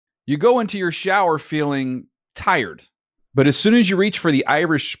You go into your shower feeling tired, but as soon as you reach for the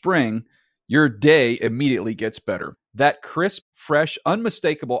Irish Spring, your day immediately gets better. That crisp, fresh,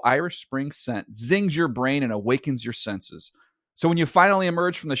 unmistakable Irish Spring scent zings your brain and awakens your senses. So when you finally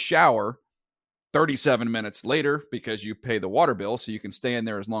emerge from the shower 37 minutes later, because you pay the water bill so you can stay in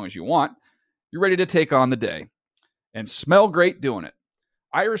there as long as you want, you're ready to take on the day and smell great doing it.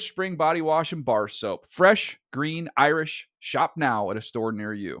 Irish Spring Body Wash and Bar Soap. Fresh, green, Irish. Shop now at a store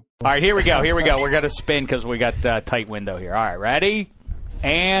near you. All right, here we go. We're going to spin because we got a tight window here. All right, ready?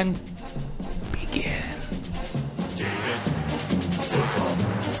 And begin.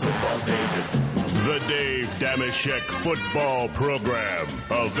 The Dave Dameshek Football Program.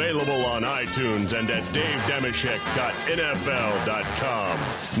 Available on iTunes and at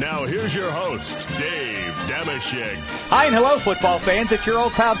davedameshek.nfl.com. Now here's your host, Dave Dameshek. Hi and hello, football fans. It's your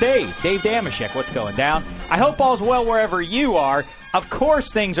old pal Dave Dameshek. What's going down? I hope all's well wherever you are. Of course,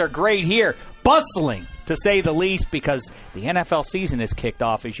 things are great here. Bustling, to say the least, because the NFL season is kicked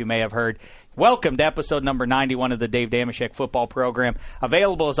off, as you may have heard. Welcome to episode number 91 of the Dave Dameshek Football Program.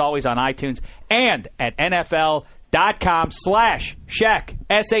 Available, as always, on iTunes and at NFL.com/Shek,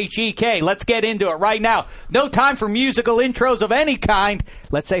 S-H-E-K. Let's get into it right now. No time for musical intros of any kind.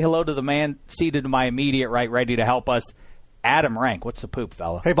 Let's say hello to the man seated to my immediate right, ready to help us, Adam Rank. What's the poop,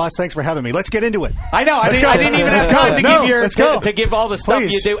 fella? Hey, boss, thanks for having me. Let's get into it. I know. I didn't even have time to give all the stuff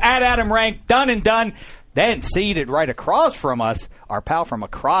Please. you do. At Adam Rank, done and done. Then seated right across from us, our pal from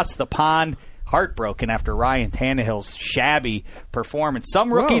across the pond, heartbroken after Ryan Tannehill's shabby performance.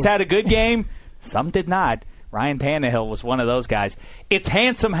 Some rookies had a good game, some did not. Ryan Tannehill was one of those guys. It's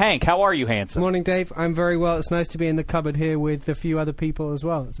Handsome Hank. How are you, Handsome? Morning, Dave. I'm very well. It's nice to be in the cupboard here with a few other people as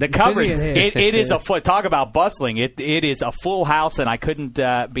well. The cupboard, it is talk about bustling. It is a full house, and I couldn't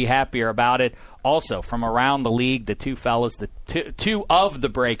be happier about it. Also, from around the league, the two fellas, two of the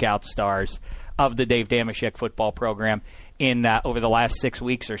breakout stars of the Dave Dameshek Football Program in over the last 6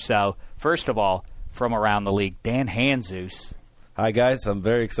 weeks or so. First of all, from around the league, Dan Hanzus. Hi, guys. I'm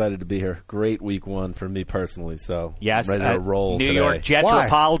very excited to be here. Great week one for me personally, so yes, ready to roll New today. York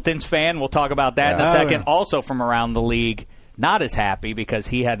Jetropolitans fan. We'll talk about that in a second. Also from around the league, not as happy because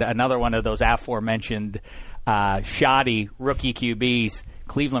he had another one of those aforementioned shoddy rookie QBs,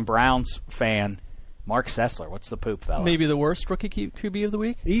 Cleveland Browns fan, Mark Sessler. What's the poop, fella? Maybe the worst rookie QB of the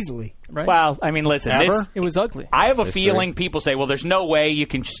week? Easily. Right? Well, I mean, listen. It was ugly. I have a feeling people say, well, there's no way you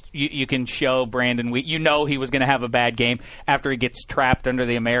can show Brandon Wheat. You know he was going to have a bad game after he gets trapped under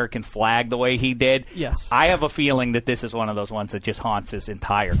the American flag the way he did. Yes. I have a feeling that this is one of those ones that just haunts his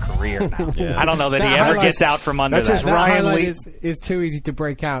entire career now. I don't know that he ever gets out from under that. That highlight is too easy to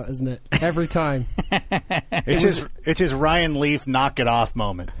break out, isn't it? Every time. It's his Ryan Leaf knock it off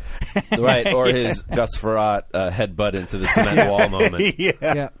moment. Right, or his Gus Frerotte headbutt into the cement wall moment.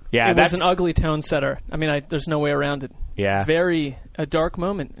 Yeah, it was an ugly tone setter. I mean, there's no way around it. Yeah. A dark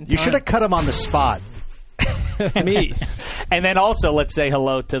moment in time. You should have cut him on the spot. Me. And then also, let's say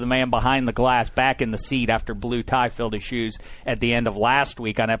hello to the man behind the glass, back in the seat after Blue Tie filled his shoes at the end of last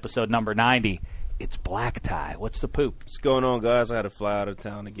week on episode number 90. It's Black Tie. What's the poop? What's going on, guys? I had to fly out of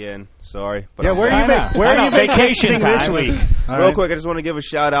town again. Sorry. But Yeah, where are you vacationing this week? Real quick, I just want to give a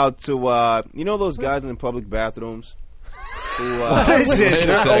shout-out to, those guys in the public bathrooms? What is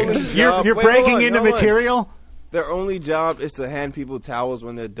this? You're breaking into material? Their only job is to hand people towels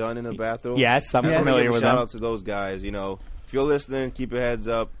when they're done in the bathroom. Yes, I'm familiar with them. Shout out to those guys. You know, if you're listening, keep your heads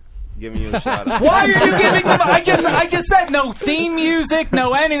up. Giving you a shout out. Why are you giving them? I just said no theme music,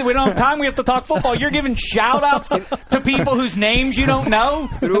 no anything. We don't have time. We have to talk football. You're giving shout outs to people whose names you don't know.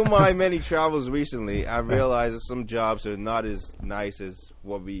 Through my many travels recently, I realized that some jobs are not as nice as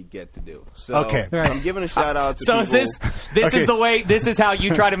what we get to do. So I'm giving a shout out to people. So this is the way. This is how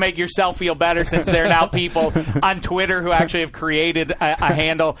you try to make yourself feel better, since there are now people on Twitter who actually have created a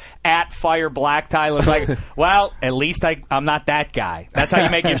handle at Fire Black Tie. It's like, well, at least I'm not that guy. That's how you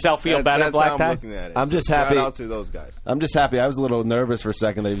make yourself feel better, that's Black how Tie. I'm looking at it. I'm just happy. Shout out to those guys. I'm just happy. I was a little nervous for a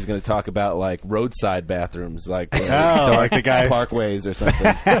second that he was going to talk about like roadside bathrooms, like like the guys parkways or something.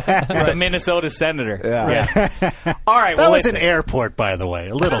 The Minnesota senator. Yeah. All right. That was listen. an airport, by the way.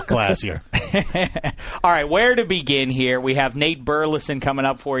 A little classier. All right, where to begin here? We have Nate Burleson coming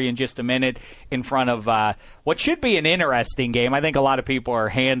up for you in just a minute in front of what should be an interesting game. I think a lot of people are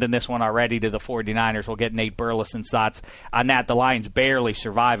handing this one already to the 49ers. We'll get Nate Burleson's thoughts on that. The Lions barely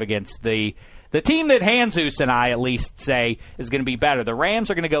survive against the team that Hanzus and I at least say is going to be better. The Rams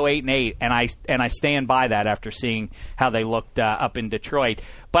are going to go 8-8, and I stand by that after seeing how they looked up in Detroit.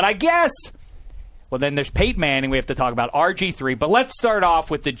 But I guess... Well, then there's Peyton Manning. We have to talk about RG3. But let's start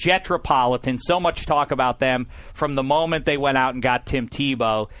off with the Jetropolitans. So much talk about them from the moment they went out and got Tim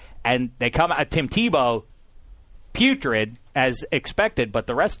Tebow And they come at Tim Tebow, putrid as expected, but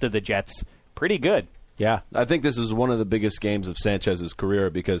the rest of the Jets, pretty good. Yeah, I think this is one of the biggest games of Sanchez's career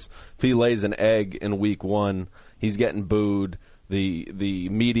because if he lays an egg in week 1, he's getting booed. The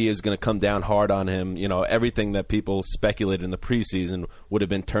media is going to come down hard on him. You know, everything that people speculated in the preseason would have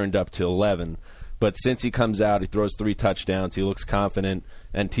been turned up to 11. But since he comes out, he throws 3 touchdowns. He looks confident.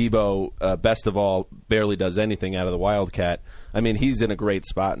 And Tebow, best of all, barely does anything out of the Wildcat. I mean, he's in a great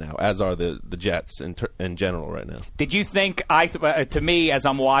spot now, as are the Jets in general right now. Did you think, to me, as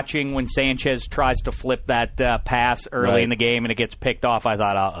I'm watching, when Sanchez tries to flip that pass early in the game and it gets picked off, I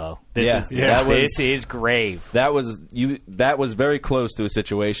thought, uh-oh. This is grave. That was very close to a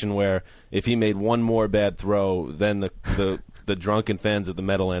situation where if he made one more bad throw, then the drunken fans of the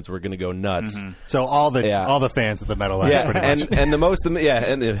Meadowlands were going to go nuts. Mm-hmm. So all the fans of the Meadowlands, pretty much.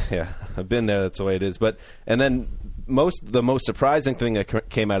 And I've been there. That's the way it is. But the most surprising thing that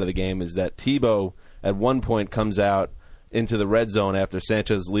came out of the game is that Tebow at one point comes out into the red zone after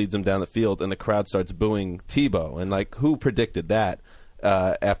Sanchez leads him down the field, and the crowd starts booing Tebow. And who predicted that?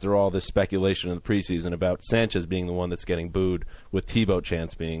 After all this speculation in the preseason about Sanchez being the one that's getting booed, with Tebow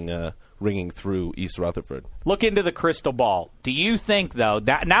chants being ringing through East Rutherford. Look into the crystal ball. Do you think, though,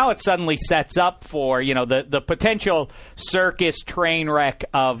 that now it suddenly sets up for the potential circus train wreck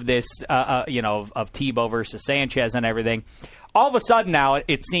of this, of Tebow versus Sanchez and everything? All of a sudden now,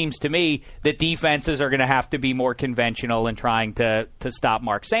 it seems to me that defenses are going to have to be more conventional in trying to stop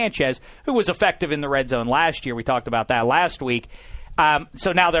Mark Sanchez, who was effective in the red zone last year. We talked about that last week.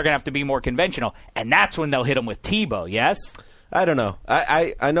 So now they're going to have to be more conventional, and that's when they'll hit him with Tebow, yes? I don't know.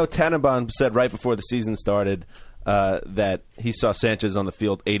 I know Tannenbaum said right before the season started that he saw Sanchez on the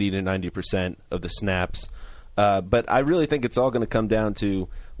field 80 to 90% of the snaps. But I really think it's all going to come down to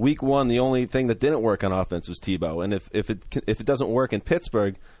week 1. The only thing that didn't work on offense was Tebow, and if it doesn't work in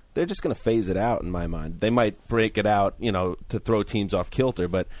Pittsburgh, they're just going to phase it out, in my mind. They might break it out, to throw teams off kilter,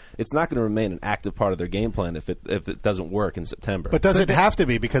 but it's not going to remain an active part of their game plan if it doesn't work in September. But does it have to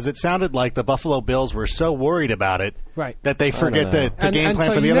be? Because it sounded like the Buffalo Bills were so worried about it that they forget the game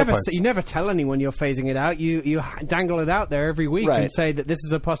plan for the other parts. You never tell anyone you're phasing it out. You dangle it out there every week and say that this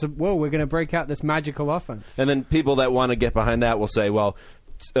is a possible, we're going to break out this magical offense. And then people that want to get behind that will say, well,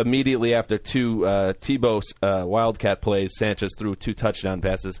 immediately after 2 Tebow Wildcat plays, Sanchez threw 2 touchdown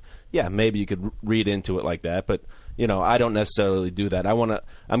passes. Yeah, maybe you could read into it like that, but I don't necessarily do that.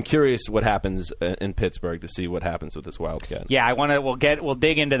 I'm curious what happens in Pittsburgh to see what happens with this Wildcat. Yeah, we'll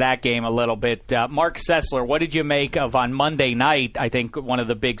dig into that game a little bit. Mark Sessler, what did you make of on Monday night? I think one of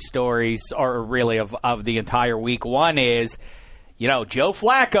the big stories, or really of the entire week 1 is, Joe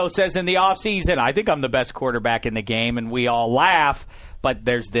Flacco says in the offseason, I think I'm the best quarterback in the game, and we all laugh. But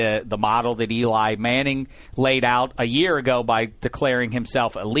there's the model that Eli Manning laid out a year ago by declaring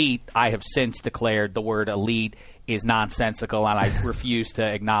himself elite. I have since declared the word elite is nonsensical, and I refuse to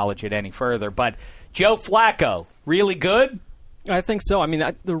acknowledge it any further. But Joe Flacco, really good? I think so. I mean,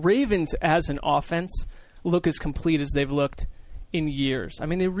 the Ravens as an offense look as complete as they've looked in years. I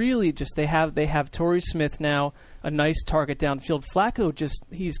mean, they really they have Torrey Smith now, a nice target downfield. Flacco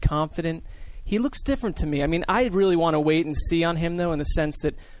he's confident. He looks different to me. I mean, I really want to wait and see on him, though, in the sense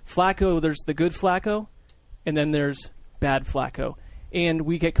that Flacco, there's the good Flacco, and then there's bad Flacco. And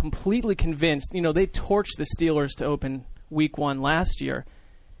we get completely convinced. They torched the Steelers to open week 1 last year,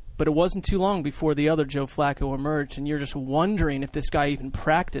 but it wasn't too long before the other Joe Flacco emerged, and you're just wondering if this guy even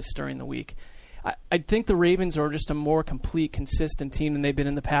practiced during the week. I think the Ravens are just a more complete, consistent team than they've been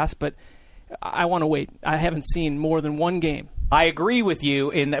in the past, but I want to wait. I haven't seen more than one game. I agree with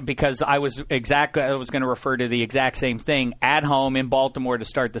you because I was going to refer to the exact same thing at home in Baltimore to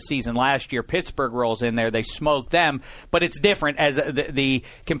start the season last year. Pittsburgh rolls in there, they smoke them, but it's different. As the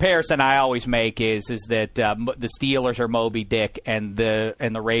comparison I always make is that the Steelers are Moby Dick and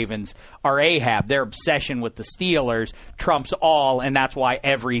the Ravens are Ahab. Their obsession with the Steelers trumps all, and that's why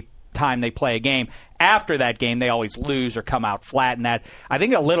every time they play a game, after that game, they always lose or come out flat. And that, I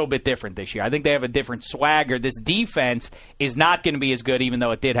think, a little bit different this year. I think they have a different swagger. This defense is not going to be as good, even though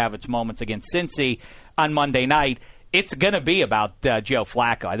it did have its moments against Cincy on Monday night. It's going to be about Joe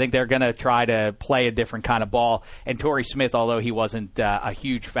Flacco. I think they're going to try to play a different kind of ball. And Torrey Smith, although he wasn't a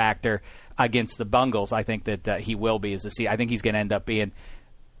huge factor against the Bungles, I think that he will be. I think he's going to end up being,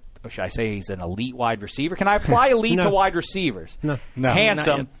 or should I say he's an elite wide receiver? Can I apply elite to wide receivers? No.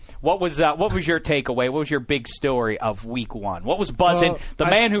 Handsome. What was your takeaway? What was your big story of week 1? What was buzzing? Well,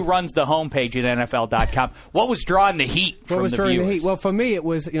 man who runs the homepage at NFL.com, what was drawing the heat from the viewers? Well, for me, it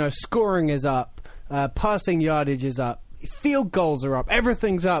was, scoring is up, passing yardage is up, field goals are up,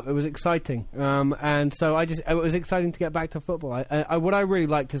 everything's up. It was exciting, and so it was exciting to get back to football. What I really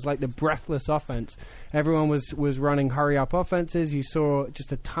liked is like the breathless offense. Everyone was running hurry up offenses. You saw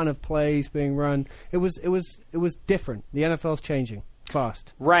just a ton of plays being run. It was different. The NFL's changing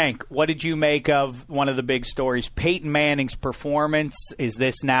fast. Rank, what did you make of one of the big stories, Peyton Manning's performance? Is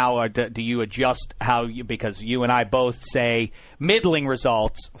this now, do you adjust because you and I both say middling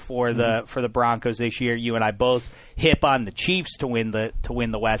results for the Broncos this year. You and I both hip on the Chiefs to win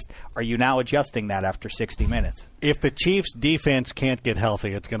the West. Are you now adjusting that after 60 minutes? If the Chiefs defense can't get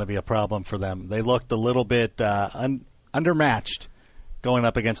healthy, it's going to be a problem for them. They looked a little bit undermatched going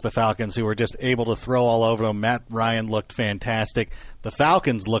up against the Falcons, who were just able to throw all over them. Matt Ryan looked fantastic. The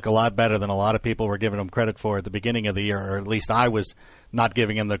Falcons look a lot better than a lot of people were giving them credit for at the beginning of the year, or at least I was not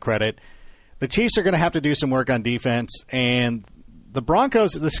giving them the credit. The Chiefs are going to have to do some work on defense, and the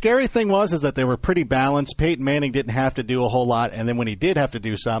Broncos, the scary thing was that they were pretty balanced. Peyton Manning didn't have to do a whole lot, and then when he did have to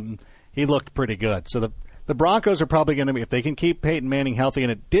do something, he looked pretty good. So the Broncos are probably going to be, if they can keep Peyton Manning healthy,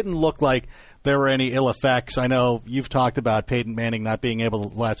 and it didn't look like there were any ill effects. I know you've talked about Peyton Manning not being able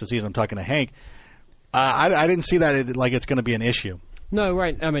to last the season. I'm talking to Hank. I didn't see that like it's going to be an issue. No,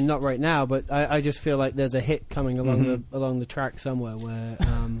 right. I mean, not right now, but I just feel like there's a hit coming along the track somewhere where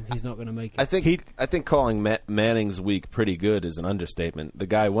he's not going to make it. I think calling Manning's week pretty good is an understatement. The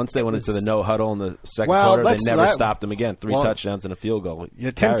guy, once they went into the no huddle in the second quarter, they never stopped him again. 3 touchdowns and a field goal. Yeah,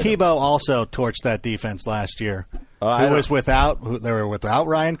 Tim Tebow also torched that defense last year. They were without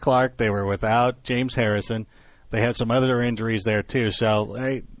Ryan Clark. They were without James Harrison. They had some other injuries there too.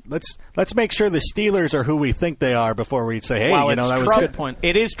 So let's make sure the Steelers are who we think they are before we say, hey, that was a good point.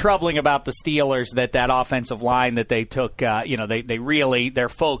 It is troubling about the Steelers that offensive line that they took. They really, their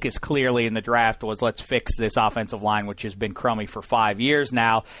focus clearly in the draft was let's fix this offensive line, which has been crummy for 5 years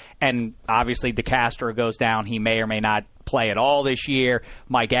now. And obviously, DeCastro goes down. He may or may not play at all this year.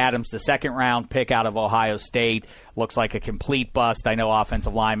 Mike Adams, the second-round pick out of Ohio State, looks like a complete bust. I know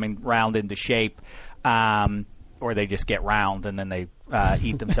offensive linemen round into shape, or they just get round and then they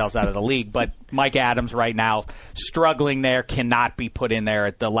eat themselves out of the league. But Mike Adams right now struggling there, cannot be put in there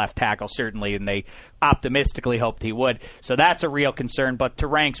at the left tackle, certainly, and they optimistically hoped he would. So that's a real concern. But to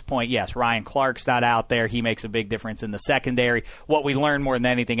Rank's point, yes, Ryan Clark's not out there. He makes a big difference in the secondary. What we learned more than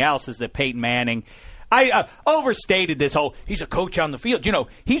anything else is that Peyton Manning, I overstated this whole he's a coach on the field.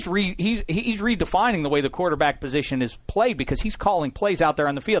 He's redefining the way the quarterback position is played because he's calling plays out there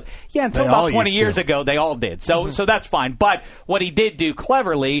on the field. Yeah, until about 20 years ago, they all did. So that's fine. But what he did do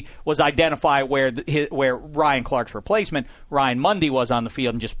cleverly was identify where Ryan Clark's replacement, Ryan Mundy, was on the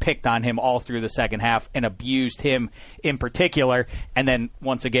field and just picked on him all through the second half and abused him in particular. And then,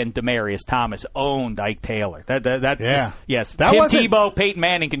 once again, Demaryius Thomas owned Ike Taylor. Yes. Tim Tebow, Peyton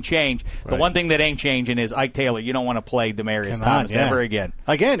Manning can change. The one thing that ain't changed is Ike Taylor. You don't want to play Demaryius Thomas ever again.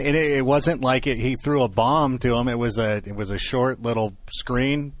 Again, it wasn't like he threw a bomb to him. It was a short little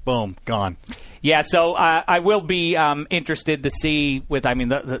screen. Boom, gone. Yeah, so I will be interested to see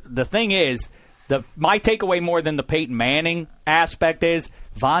the thing is, my takeaway more than the Peyton Manning aspect is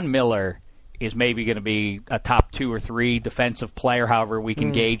Von Miller is maybe going to be a top 2 or 3 defensive player, however we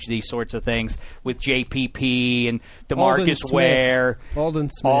can gauge these sorts of things, with JPP and DeMarcus Ware.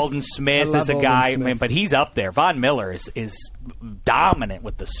 Alden Smith is a guy, but he's up there. Von Miller is dominant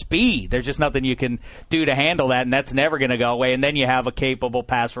with the speed. There's just nothing you can do to handle that, and that's never going to go away. And then you have a capable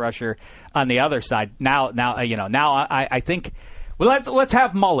pass rusher on the other side. Now I think, well, let's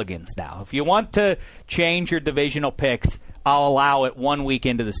have mulligans now. If you want to change your divisional picks, I'll allow it 1 week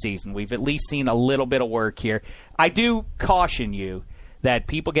into the season. We've at least seen a little bit of work here. I do caution you that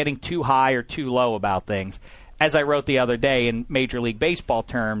people getting too high or too low about things. As I wrote the other day in Major League Baseball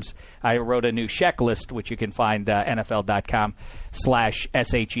terms, I wrote a new checklist, which you can find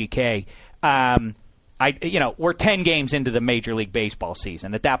NFL.com/SHEK. We're 10 games into the Major League Baseball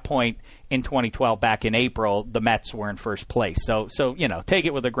season. At that point in 2012, back in April, the Mets were in first place. So take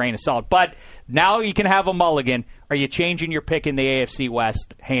it with a grain of salt. But now you can have a mulligan. Are you changing your pick in the AFC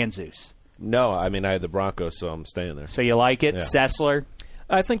West, Jesus? No, I had the Broncos, so I'm staying there. So you like it, yeah. Sessler?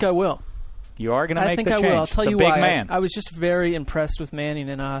 I think I will. You are going to make the change. I think I will. I'll tell you why. Big man. I was just very impressed with Manning,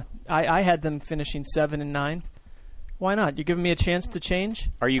 and I had them finishing 7-9. Why not? You're giving me a chance to change?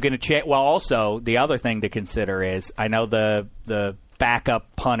 Are you going to change? Well, also, the other thing to consider is, I know the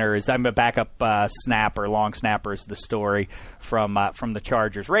backup punter is, I'm a backup snapper, long snapper is the story from the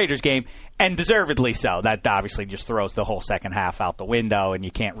Chargers-Raiders game, and deservedly so. That obviously just throws the whole second half out the window, and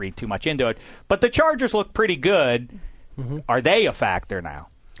you can't read too much into it. But the Chargers look pretty good. Mm-hmm. Are they a factor now?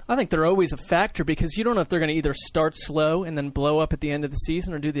 I think they're always a factor because you don't know if they're going to either start slow and then blow up at the end of the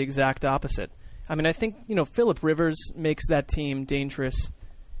season or do the exact opposite. I mean, I think, Phillip Rivers makes that team dangerous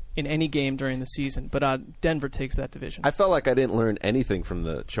in any game during the season, but Denver takes that division. I felt like I didn't learn anything from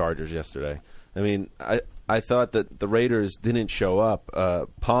the Chargers yesterday. I mean, I thought that the Raiders didn't show up.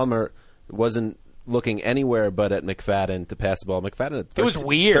 Palmer wasn't looking anywhere but at McFadden to pass the ball. McFadden had it was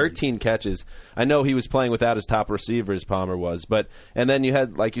weird. 13 catches. I know he was playing without his top receivers, Palmer was. And then you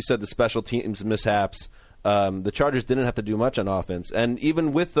had, like you said, the special teams mishaps. The Chargers didn't have to do much on offense. And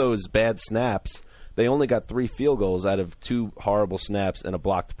even with those bad snaps, they only got 3 field goals out of 2 horrible snaps and a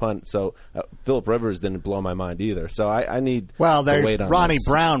blocked punt. So Phillip Rivers didn't blow my mind either. So I need to wait on Ronnie this.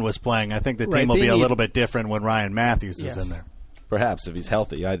 Brown was playing. I think the team will be a little bit different when Ryan Matthews is in there. Perhaps if he's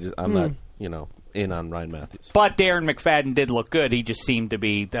healthy. I'm not, in on Ryan Matthews. But Darren McFadden did look good. He just seemed to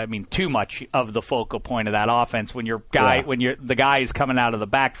be, too much of the focal point of that offense. When the guy is coming out of the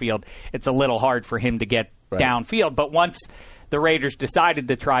backfield, it's a little hard for him to get downfield. But once the Raiders decided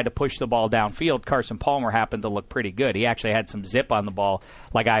to try to push the ball downfield, Carson Palmer happened to look pretty good. He actually had some zip on the ball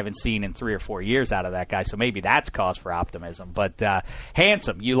like I haven't seen in 3 or 4 years out of that guy, so maybe that's cause for optimism. But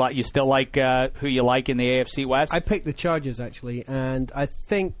Handsome, you still like who you like in the AFC West? I picked the Chargers, actually, and I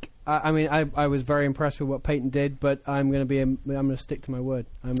think I was very impressed with what Peyton did, but I'm going to stick to my word.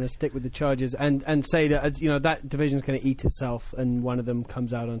 I'm going to stick with the Chargers and say that that division's going to eat itself, and one of them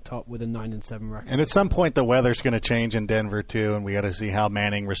comes out on top with a 9-7 record. And at some point, the weather's going to change in Denver too, and we got to see how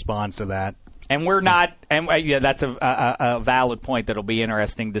Manning responds to that. And we're not, and that's a valid point that'll be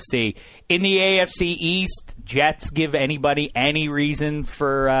interesting to see. In the AFC East, Jets give anybody any reason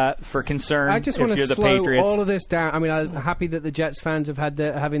for concern? I just want to slow all of this down. I mean, I'm happy that the Jets fans have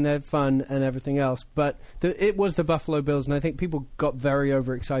having their fun and everything else, but it was the Buffalo Bills, and I think people got very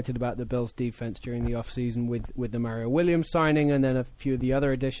overexcited about the Bills' defense during the offseason with the Mario Williams signing and then a few of the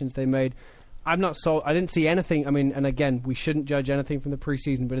other additions they made. I'm not sold. I didn't see anything. I mean, and again, we shouldn't judge anything from the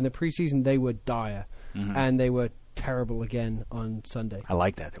preseason, but in the preseason they were dire, and they were terrible again on Sunday. I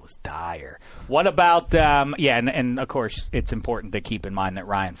like that. It was dire. What about, and of course, it's important to keep in mind that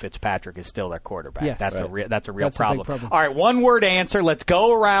Ryan Fitzpatrick is still their quarterback. Yes. That's a real problem. A big problem. All right, one-word answer. Let's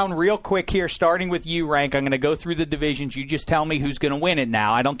go around real quick here, starting with you, Rank. I'm going to go through the divisions. You just tell me who's going to win it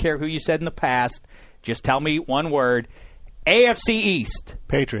now. I don't care who you said in the past. Just tell me one word. AFC East.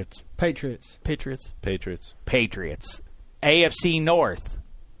 Patriots. Patriots. Patriots. Patriots. Patriots. AFC North.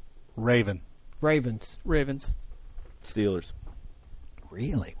 Ravens. Ravens. Steelers.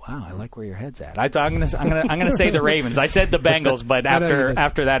 Really? Wow, I like where your head's at. I'm gonna say the Ravens. I said the Bengals, but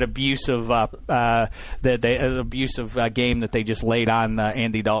after that abusive game that they just laid on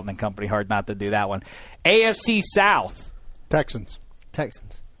Andy Dalton and company, hard not to do that one. AFC South. Texans.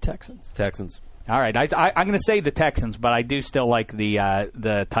 All right, I'm going to say the Texans, but I do still like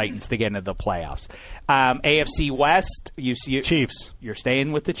the Titans to get into the playoffs. AFC West, Chiefs. You're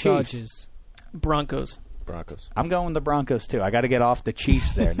staying with the Chiefs. Chargers. Broncos. I'm going with the Broncos too. I got to get off the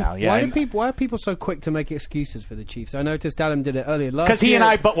Chiefs there now. Yeah. Why are people so quick to make excuses for the Chiefs? I noticed Adam did it earlier. Because he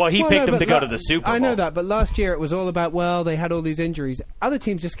picked them to go to the Super Bowl. I know that, but last year it was all about they had all these injuries. Other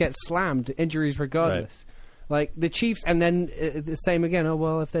teams just get slammed, injuries regardless. Right. Like the Chiefs, and then the same again. Oh,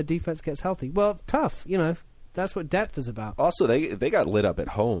 well, if their defense gets healthy. Well, tough, That's what depth is about. Also, they got lit up at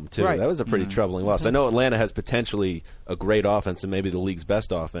home, too. Right. That was a pretty troubling loss. I know Atlanta has potentially a great offense and maybe the league's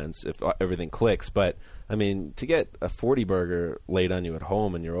best offense if everything clicks. But, I mean, to get a 40-burger laid on you at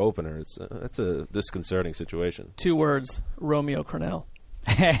home in your opener, that's a disconcerting situation. 2 words, Romeo Crennel.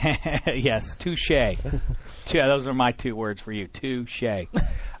 Yes, touche. Those are my 2 words for you, touche.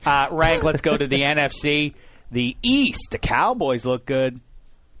 Rank, let's go to the NFC. The East, the Cowboys look good.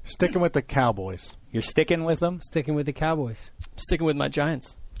 Sticking with the Cowboys. You're sticking with them? Sticking with the Cowboys. Sticking with my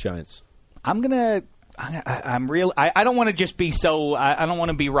Giants. I'm gonna. I'm real. I don't want to just be so. I don't want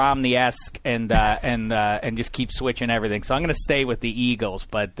to be Romney-esque and just keep switching everything. So I'm gonna stay with the Eagles.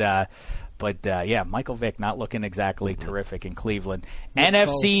 But Michael Vick not looking exactly terrific in Cleveland.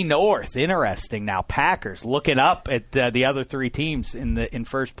 NFC North, interesting now. Packers looking up at the other 3 teams in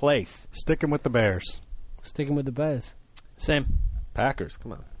first place. Sticking with the Bears. Sticking with the Bears. Same. Packers,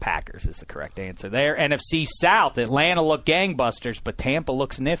 come on. Packers is the correct answer there. NFC South, Atlanta look gangbusters, but Tampa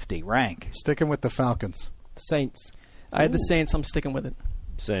looks nifty. Rank. Sticking with the Falcons. Saints. I had the Saints. I'm sticking with it.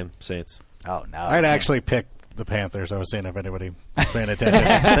 Same, Saints. Oh, no. I'd actually pick the Panthers. I was seeing if anybody was paying attention.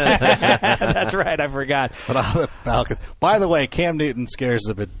 That's right. I forgot. But the Falcons. By the way, Cam Newton scares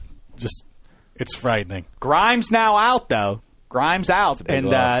a bit. It's frightening. Grimes now out, though. Grimes out, and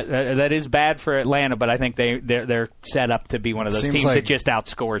that is bad for Atlanta. But I think they're set up to be one of those teams that just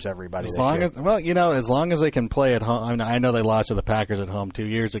outscores everybody. As long as they can play at home. I know they lost to the Packers at home 2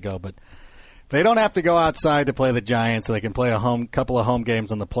 years ago, but they don't have to go outside to play the Giants. So they can play a couple of home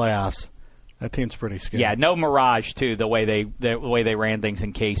games in the playoffs. That team's pretty scary. Yeah, no mirage too. The way they ran things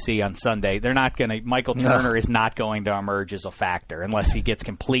in KC on Sunday, they're not going to. Michael Turner is not going to emerge as a factor unless he gets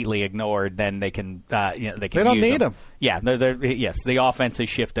completely ignored. Then they can. They don't need him. Yeah, yes. The offense has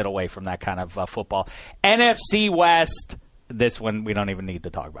shifted away from that kind of football. NFC West. This one we don't even need to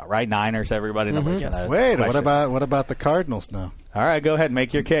talk about, right? Niners, everybody. Yes. Wait, what about the Cardinals now? All right, go ahead,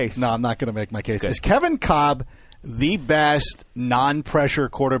 make your case. No, I'm not going to make my case. Good. Is Kevin Kolb the best non-pressure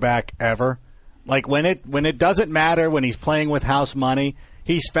quarterback ever? Like when it doesn't matter, when he's playing with house money,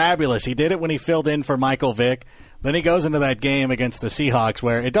 he's fabulous. He did it when he filled in for Michael Vick. Then he goes into that game against the Seahawks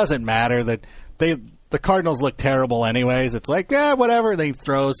where it doesn't matter that the Cardinals look terrible anyways. It's like, yeah, whatever. Then he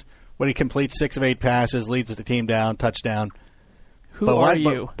throws when he completes 6 of 8 passes, leads the team down, touchdown. Who are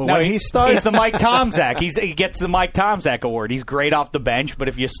you? But when he starts, he's the Mike Tomczak. He gets the Mike Tomczak award. He's great off the bench, but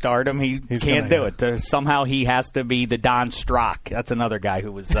if you start him, he can't do it. Somehow he has to be the Don Strock. That's another guy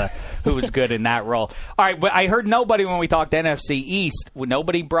who was good in that role. All right, but I heard nobody when we talked NFC East.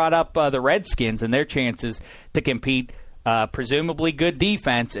 Nobody brought up the Redskins and their chances to compete. Presumably good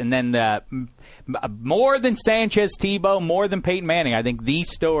defense, and then more than Sanchez, Tebow, more than Peyton Manning. I think the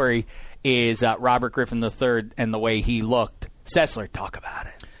story is Robert Griffin III and the way he looked. Sessler, talk about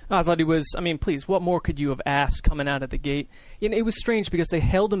it. I thought he was, please, what more could you have asked coming out of the gate? It was strange because they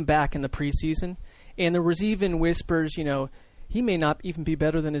held him back in the preseason, and there was even whispers, he may not even be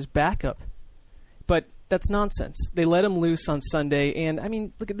better than his backup. But that's nonsense. They let him loose on Sunday, and,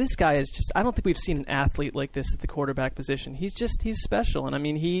 look at this guy is just, I don't think we've seen an athlete like this at the quarterback position. He's special,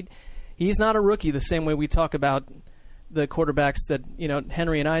 and, he's not a rookie the same way we talk about the quarterbacks that,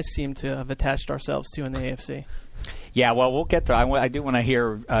 Henry and I seem to have attached ourselves to in the AFC. Yeah, well, we'll get to it. I do want to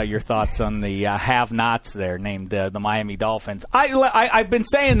hear your thoughts on the have-nots there named the Miami Dolphins. I've been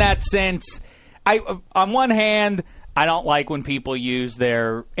saying that since on one hand, I don't like when people use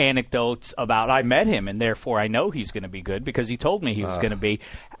their anecdotes about I met him and therefore I know he's going to be good because he told me he was going to be.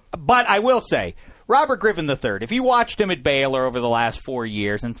 But I will say, Robert Griffin III, if you watched him at Baylor over the last 4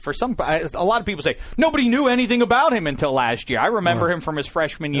 years, and a lot of people say, nobody knew anything about him until last year. I remember him from his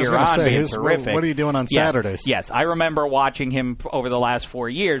freshman year on being terrific. What are you doing on Saturdays? Yes, I remember watching him over the last 4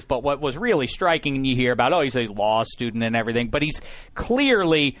 years, but what was really striking, and you hear about, he's a law student and everything, but he's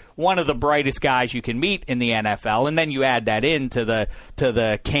clearly one of the brightest guys you can meet in the NFL, and then you add that into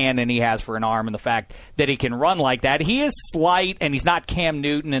the cannon he has for an arm and the fact that he can run like that. He is slight, and he's not Cam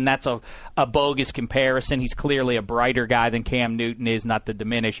Newton, and that's a bogus comparison. He's clearly a brighter guy than Cam Newton is, not to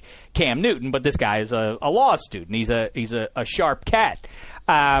diminish Cam Newton, but this guy is a law student. He's a sharp cat.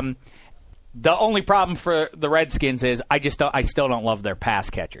 The only problem for the Redskins is I still don't love their pass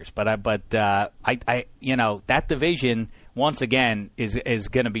catchers, but I that division once again is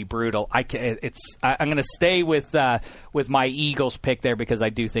going to be brutal. I'm going to stay with my Eagles pick there because I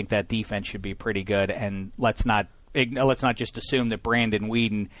do think that defense should be pretty good, and let's not just assume that Brandon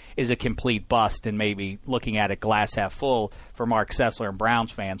Weeden is a complete bust and maybe looking at it glass half full for Mark Sessler and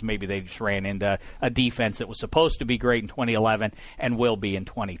Browns fans. Maybe they just ran into a defense that was supposed to be great in 2011 and will be in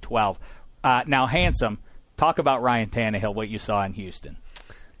 2012. Now, Handsome, talk about Ryan Tannehill, what you saw in Houston.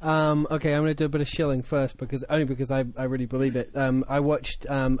 Okay, I'm going to do a bit of shilling first because I really believe it. I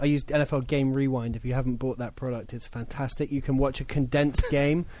used NFL Game Rewind. If you haven't bought that product, it's fantastic. You can watch a condensed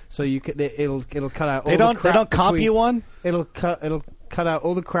game, so it'll cut out all the crap. They don't comp you one? It'll cut out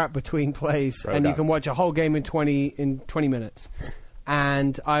all the crap between plays, and you can watch a whole game in 20 minutes.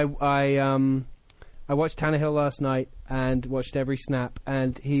 And I watched Tannehill last night and watched every snap,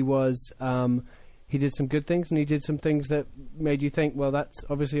 and he was. He did some good things, and he did some things that made you think, well, that's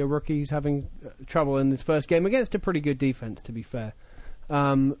obviously a rookie who's having trouble in his first game against a pretty good defense, to be fair.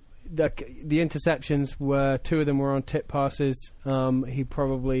 The interceptions were, 2 of them were on tip passes. He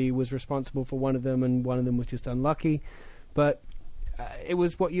probably was responsible for one of them, and one of them was just unlucky. But it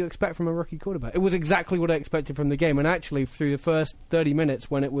was what you expect from a rookie quarterback. It was exactly what I expected from the game. And actually, through the first 30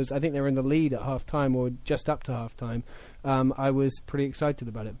 minutes, when it was, I think they were in the lead at halftime or just up to halftime, I was pretty excited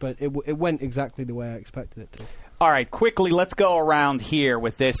about it. But it went exactly the way I expected it to. All right, quickly, let's go around here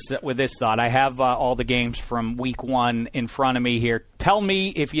with this thought. I have all the games from Week 1 in front of me here. Tell me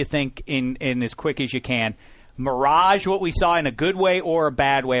if you think, in as quick as you can, mirage what we saw in a good way or a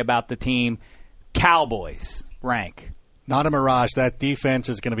bad way about the team. Cowboys, rank. Not a mirage. That defense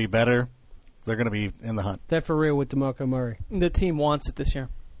is going to be better. They're going to be in the hunt. They're for real with DeMarco Murray. The team wants it this year.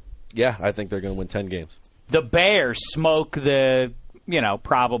 Yeah, I think they're going to win 10 games. The Bears smoke the,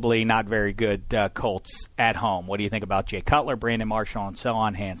 probably not very good Colts at home. What do you think about Jay Cutler, Brandon Marshall, and so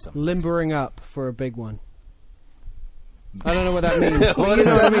on, Handsome? Limbering up for a big one. I don't know what that means. What does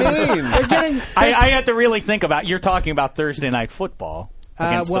that mean? I had to really think about. You're talking about Thursday Night Football.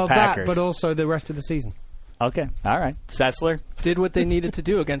 against well, the Packers? that, but also the rest of the season. Okay, all right. Sessler? Did what they needed to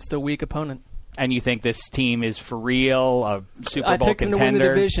do against a weak opponent. And you think this team is for real, a Super Bowl contender? I picked them to win the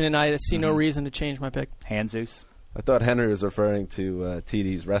division, and I see no reason to change my pick. Handzus? I thought Henry was referring to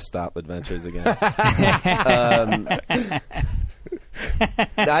TD's rest stop adventures again.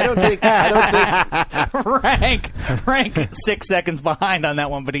 I don't think. Rank 6 seconds behind on that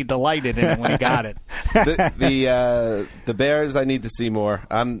one, but he delighted in it when he got it. The Bears, I need to see more.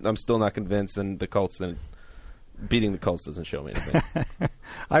 I'm still not convinced, and the Colts. Beating the Colts doesn't show me anything.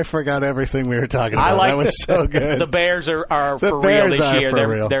 I forgot everything we were talking about. That was so good. The Bears are for real this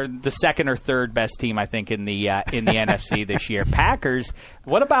year. They're the second or third best team, I think, in the NFC this year. Packers.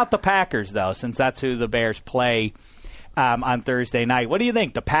 What about the Packers, though? Since that's who the Bears play on Thursday night. What do you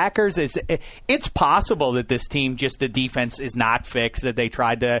think? The Packers, it's possible that this team, just the defense is not fixed, that they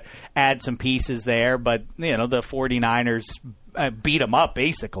tried to add some pieces there, but the 49ers beat them up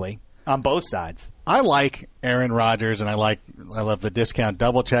basically on both sides. I like Aaron Rodgers, and I love the discount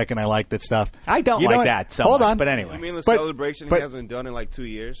double check, and I like that stuff. I don't like that so Hold much, on. but anyway. You mean the celebration he hasn't done in like 2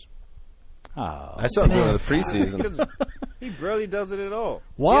 years? Oh, I saw him doing it in the preseason. He barely does it at all.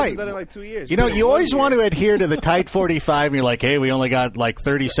 Why? He hasn't done it in like 2 years. You always want to adhere to the tight 45, and you're like, hey, we only got like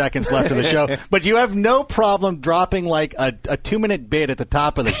 30 seconds left of the show. But you have no problem dropping like a 2-minute bit at the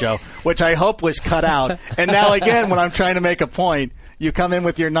top of the show, which I hope was cut out. And now, again, when I'm trying to make a point, you come in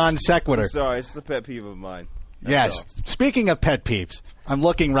with your non sequitur. I'm sorry, it's just a pet peeve of mine. Yes. All. Speaking of pet peeves, I'm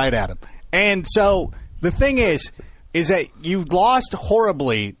looking right at him. And so the thing is that you lost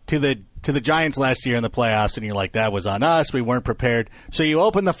horribly to the Giants last year in the playoffs, and you're like, that was on us. We weren't prepared. So you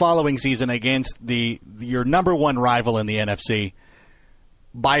open the following season against your number one rival in the NFC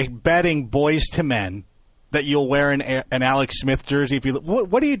by betting boys to men that you'll wear an Alex Smith jersey.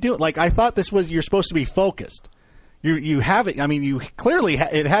 What are you doing? Like, I thought you're supposed to be focused. You haven't. I mean, you clearly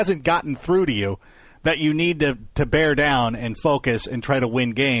it hasn't gotten through to you that you need to bear down and focus and try to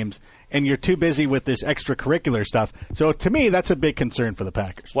win games, and you're too busy with this extracurricular stuff. So to me, that's a big concern for the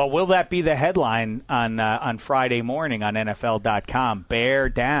Packers. Well, will that be the headline on Friday morning on NFL.com? Bear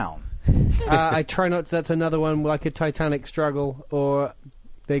down. I try not to. That's another one like a Titanic struggle, or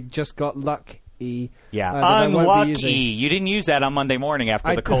they just got lucky. Yeah, unlucky. You didn't use that on Monday morning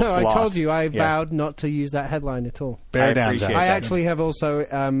after the Colts lost. I told you I vowed not to use that headline at all. Bear down. I actually have also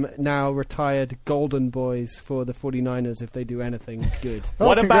now retired Golden Boys for the 49ers if they do anything good.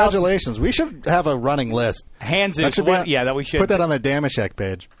 Well, congratulations. We should have a running list. Handzus. That we should. Put that on the Damashek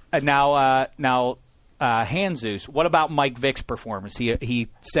page. Now, Handzus, what about Mike Vick's performance? He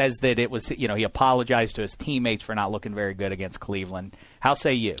says that it was, he apologized to his teammates for not looking very good against Cleveland. How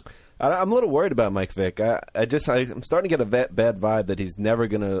say you? I'm a little worried about Mike Vick. I'm starting to get a bad vibe that he's never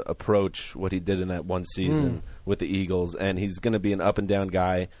going to approach what he did in that one season with the Eagles, and he's going to be an up-and-down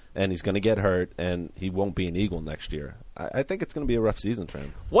guy, and he's going to get hurt, and he won't be an Eagle next year. I think it's going to be a rough season for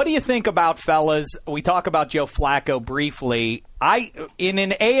him. What do you think about, fellas? We talk about Joe Flacco briefly. In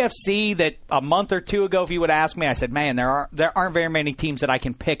an AFC that a month or two ago, if you would ask me, I said, man, there aren't very many teams that I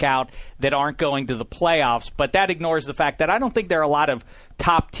can pick out that aren't going to the playoffs. But that ignores the fact that I don't think there are a lot of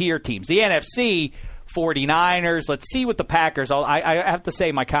top-tier teams. The NFC, 49ers, let's see what the Packers. I have to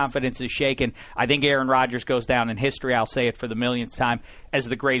say my confidence is shaken. I think Aaron Rodgers goes down in history, I'll say it for the millionth time, as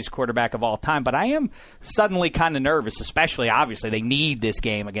the greatest quarterback of all time. But I am suddenly kind of nervous, especially, obviously, they need this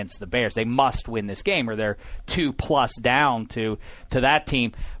game against the Bears. They must win this game or they're 2+ down to that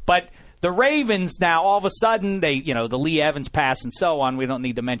team. But the Ravens now, all of a sudden, the Lee Evans pass and so on, we don't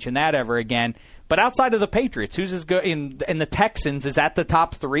need to mention that ever again. But outside of the Patriots, who's as good in the Texans is at the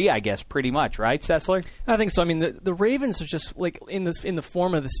top three, I guess, pretty much, right, Sessler? I think so. I mean, the Ravens are just like in the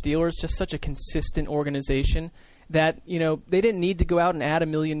form of the Steelers, just such a consistent organization that they didn't need to go out and add a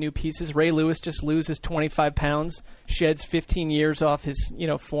million new pieces. Ray Lewis just loses 25 pounds, sheds 15 years off his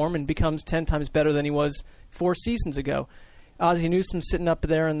form, and becomes 10 times better than he was 4 seasons ago. Ozzie Newsome's sitting up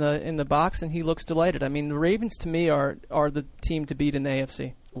there in the box, and he looks delighted. I mean, the Ravens to me are the team to beat in the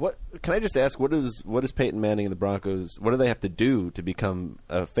AFC. What can I just ask? What is Peyton Manning and the Broncos? What do they have to do to become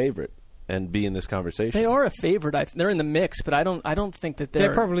a favorite and be in this conversation? They are a favorite. They're in the mix, but I don't think that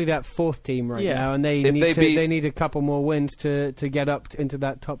they're probably that 4th team right now, and they need a couple more wins to get up into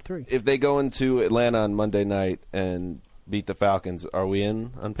that top 3. If they go into Atlanta on Monday night and beat the Falcons, are we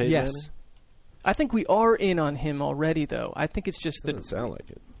in on Peyton Manning? Yes. I think we are in on him already, though. I think it's just doesn't sound like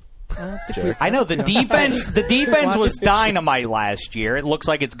it. I know the defense. The defense was dynamite last year. It looks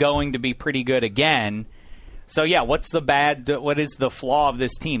like it's going to be pretty good again. So yeah, what is the flaw of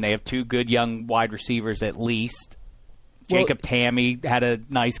this team? They have 2 good young wide receivers at least. Jacob Tamme had a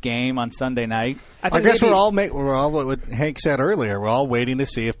nice game on Sunday night. I guess we're all what Hank said earlier. We're all waiting to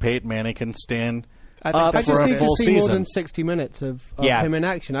see if Peyton Manning can stand up for a full season. More than 60 minutes of him in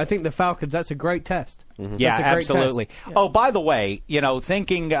action. I think the Falcons. That's a great test. Mm-hmm. Yeah, absolutely. Yeah. Oh, by the way,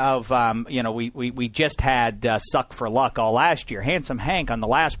 thinking of we just had Suck for Luck all last year. Handsome Hank on the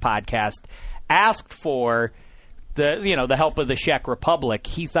last podcast asked for the help of the Czech Republic.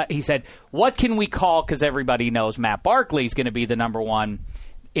 He said, what can we call, because everybody knows Matt Barkley's going to be the number one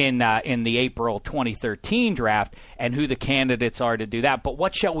in the April 2013 draft, and who the candidates are to do that. But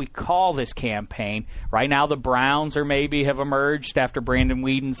what shall we call this campaign? Right now the Browns have emerged after Brandon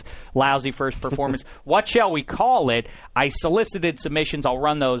Whedon's lousy first performance. What shall we call it? I solicited submissions. I'll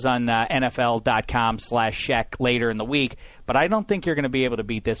run those on NFL.com/Czech later in the week, but I don't think you're going to be able to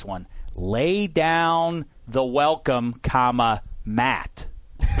beat this one. Lay down the welcome, Matt.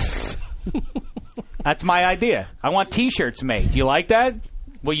 That's my idea. I want T-shirts made. Do you like that?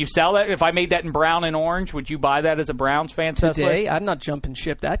 Will you sell that? If I made that in brown and orange, would you buy that as a Browns fan? Today, I'm not jumping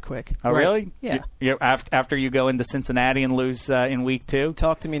ship that quick. Oh, really? Yeah. After you go into Cincinnati and lose in week 2?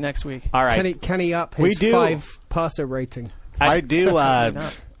 Talk to me next week. All right. Can he up his 5 passer rating? I do.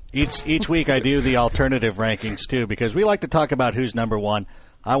 Each week I do the alternative rankings, too, because we like to talk about who's number one.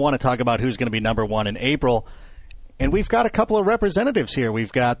 I want to talk about who's going to be number one in April. And we've got a couple of representatives here.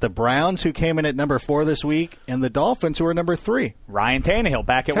 We've got the Browns, who came in at number 4 this week, and the Dolphins, who are number 3. Ryan Tannehill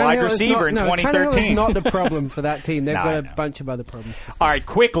back at wide receiver in 2013. Tannehill is not the problem for that team. They've got a bunch of other problems. All right,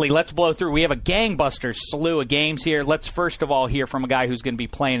 quickly, let's blow through. We have a gangbusters slew of games here. Let's first of all hear from a guy who's going to be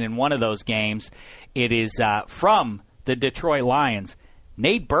playing in one of those games. It is from the Detroit Lions,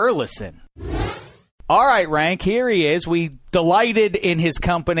 Nate Burleson. All right, Rank, here he is. We delighted in his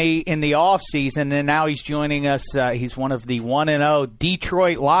company in the offseason, and now he's joining us. He's one of the 1-0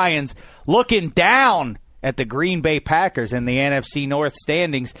 Detroit Lions, looking down at the Green Bay Packers in the NFC North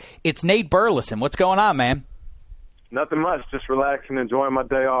standings. It's Nate Burleson. What's going on, man? Nothing much. Just relaxing, enjoying my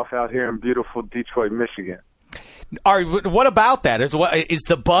day off out here in beautiful Detroit, Michigan. All right, what about that? Is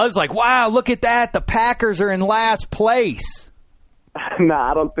the buzz like, wow, look at that, the Packers are in last place?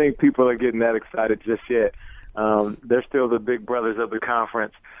 Nah, I don't think people are getting that excited just yet. They're still the big brothers of the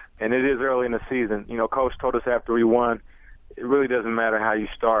conference, and it is early in the season. Coach told us after we won, it really doesn't matter how you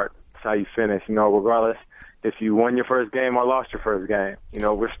start, it's how you finish. Regardless if you won your first game or lost your first game,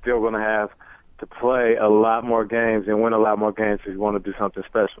 we're still going to have to play a lot more games and win a lot more games if you want to do something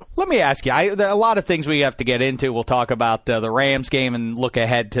special. Let me ask you, there are a lot of things we have to get into. We'll talk about the Rams game and look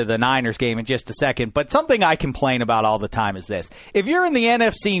ahead to the Niners game in just a second. But something I complain about all the time is this. If you're in the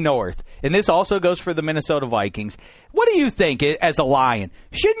NFC North, and this also goes for the Minnesota Vikings, what do you think as a Lion?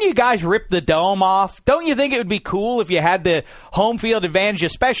 Shouldn't you guys rip the dome off? Don't you think it would be cool if you had the home field advantage,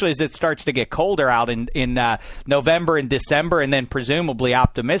 especially as it starts to get colder out in November and December, and then presumably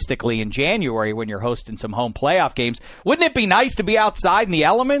optimistically in January when you're hosting some home playoff games? Wouldn't it be nice to be outside in the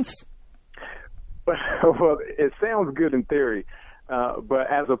elements? Well, it sounds good in theory, but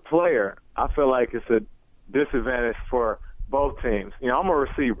as a player, I feel like it's a disadvantage for both teams. I'm a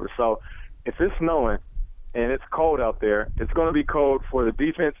receiver, so if it's snowing and it's cold out there, it's going to be cold for the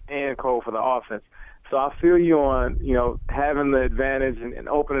defense and cold for the offense. So I feel you on, having the advantage and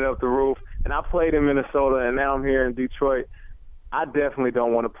opening up the roof. And I played in Minnesota, and now I'm here in Detroit. I definitely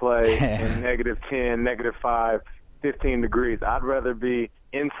don't want to play in -10, -5, 15 degrees. I'd rather be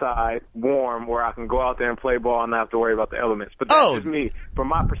inside, warm, where I can go out there and play ball and not have to worry about the elements. But that's just me, from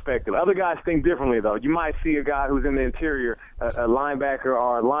my perspective. Other guys think differently, though. You might see a guy who's in the interior, a linebacker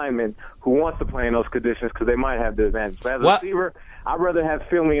or a lineman, who wants to play in those conditions because they might have the advantage. But as a receiver, I'd rather have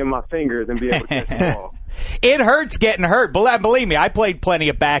feeling in my fingers and be able to catch the ball. It hurts getting hurt. Believe me, I played plenty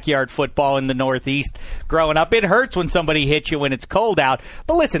of backyard football in the Northeast growing up. It hurts when somebody hits you when it's cold out.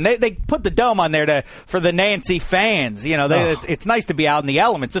 But listen, they put the dome on there for the Nancy fans. It's nice to be out in the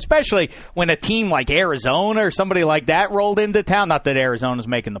elements, especially when a team like Arizona or somebody like that rolled into town. Not that Arizona's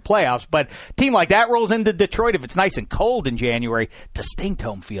making the playoffs, but a team like that rolls into Detroit. If it's nice and cold in January, distinct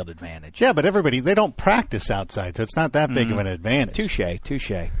home field advantage. Yeah, but they don't practice outside, so it's not that big of an advantage.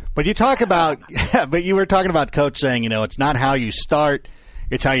 Touche. But you talk about, but you were talking about Coach saying, it's not how you start,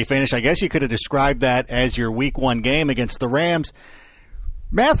 it's how you finish. I guess you could have described that as your Week 1 game against the Rams.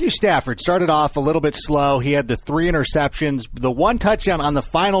 Matthew Stafford started off a little bit slow. He had the 3 interceptions, the 1 touchdown on the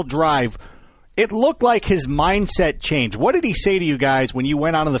final drive. It looked like his mindset changed. What did he say to you guys when you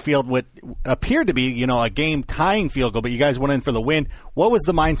went out on the field with appeared to be, a game-tying field goal, but you guys went in for the win? What was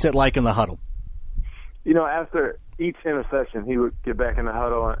the mindset like in the huddle? After each interception, he would get back in the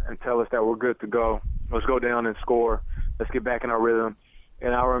huddle and tell us that we're good to go. Let's go down and score. Let's get back in our rhythm.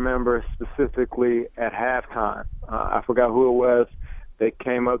 And I remember specifically at halftime, I forgot who it was. They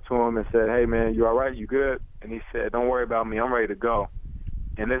came up to him and said, "Hey, man, you all right? You good?" And he said, "Don't worry about me. I'm ready to go."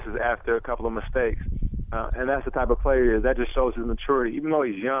 And this is after a couple of mistakes. And that's the type of player he is. That just shows his maturity. Even though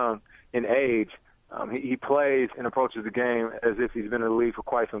he's young in age, he plays and approaches the game as if he's been in the league for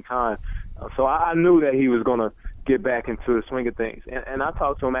quite some time. So I knew that he was going to get back into the swing of things. And I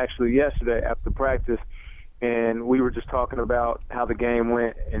talked to him actually yesterday after practice, and we were just talking about how the game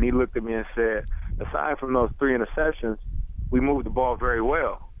went, and he looked at me and said, aside from those 3 interceptions, we moved the ball very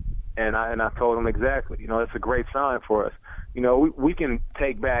well. And I told him exactly. That's a great sign for us. We can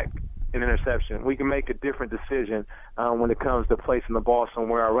take back an interception. We can make a different decision when it comes to placing the ball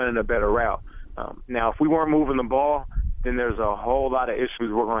somewhere or running a better route. Now, if we weren't moving the ball, then there's a whole lot of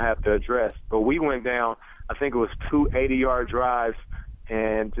issues we're going to have to address. But we went down, I think it was 2 80-yard drives,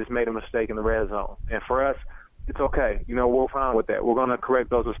 and just made a mistake in the red zone. And for us, it's okay. We're fine with that. We're going to correct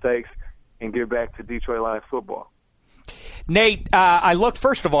those mistakes and get back to Detroit Lions football. Nate,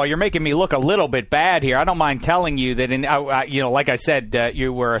 first of all, you're making me look a little bit bad here. I don't mind telling you that, like I said,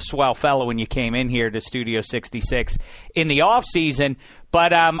 you were a swell fellow when you came in here to Studio 66 in the off season.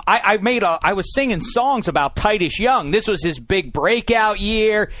 But I was singing songs about Titus Young. This was his big breakout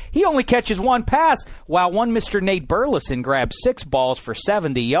year. He only catches 1 pass, while one Mr. Nate Burleson grabbed 6 balls for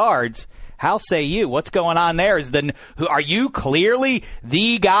 70 yards. How say you? What's going on there? Are you clearly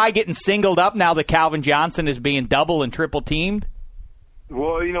the guy getting singled up now that Calvin Johnson is being double and triple teamed?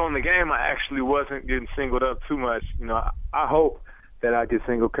 Well, in the game, I actually wasn't getting singled up too much. I hope that I get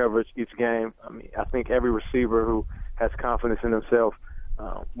single coverage each game. I think every receiver who has confidence in himself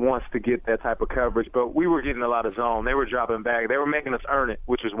wants to get that type of coverage. But we were getting a lot of zone. They were dropping back. They were making us earn it,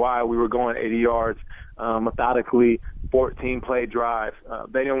 which is why we were going 80 yards methodically, 14-play drives.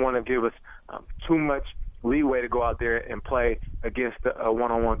 They didn't want to give us too much leeway to go out there and play against a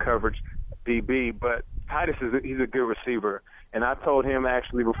one-on-one coverage DB. But Titus he's a good receiver. And I told him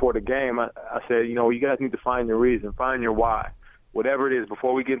actually before the game, I said, you guys need to find your reason, find your why. Whatever it is,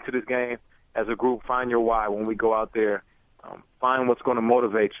 before we get into this game, as a group, find your why when we go out there. Find what's going to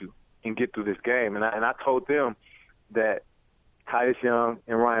motivate you and get through this game. And I told them that Titus Young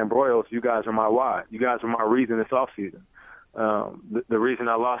and Ryan Broyles, you guys are my why. You guys are my reason this offseason. The reason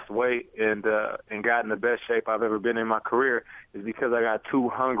I lost weight and got in the best shape I've ever been in my career is because I got 2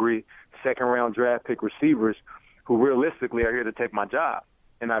 hungry second-round draft pick receivers who realistically are here to take my job.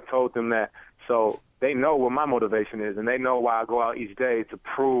 And I told them that. So they know what my motivation is, and they know why I go out each day to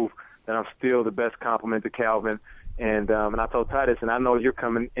prove that I'm still the best compliment to Calvin. And I told Titus, and I know you're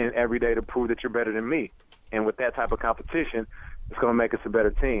coming in every day to prove that you're better than me. And with that type of competition, it's going to make us a better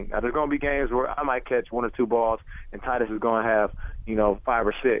team. Now, there's going to be games where I might catch 1 or 2 balls, and Titus is going to have, 5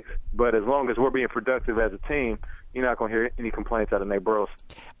 or 6. But as long as we're being productive as a team, you're not going to hear any complaints out of Nate Burleson.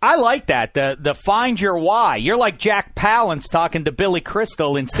 I like that, the find your why. You're like Jack Palance talking to Billy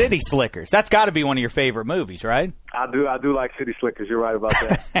Crystal in City Slickers. That's got to be one of your favorite movies, right? I do like City Slickers. You're right about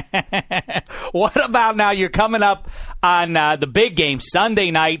that. What about now? You're coming up on the big game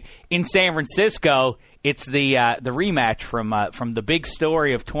Sunday night in San Francisco. It's the rematch from the big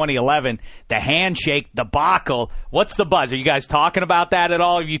story of 2011, the handshake debacle. What's the buzz? Are you guys talking about that at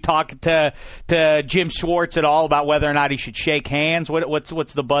all? Have you talked to Jim Schwartz at all about whether or not he should shake hands?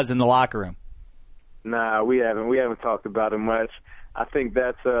 What's the buzz in the locker room? Nah, we haven't talked about it much. I think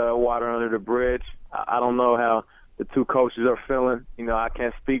that's water under the bridge. I don't know how the 2 coaches are feeling. I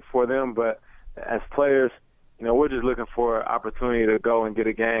can't speak for them, but as players, we're just looking for an opportunity to go and get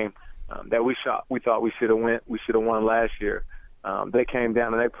a game that we thought we should have won last year. They came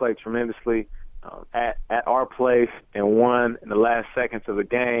down and they played tremendously at our place and won in the last seconds of the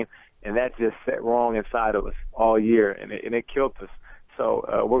game, and that just set wrong inside of us all year, and it killed us.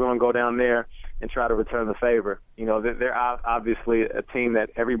 So we're going to go down there and try to return the favor. They're obviously a team that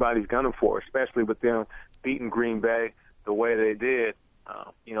everybody's gunning for, especially with them beating Green Bay the way they did.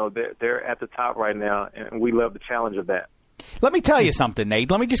 They're at the top right now, and we love the challenge of that. Let me tell you something, Nate.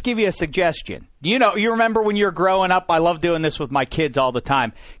 Let me just give you a suggestion. You remember when you were growing up, I love doing this with my kids all the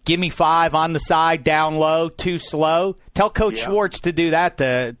time. Give me 5 on the side, down low, 2 slow. Tell Coach Schwartz to do that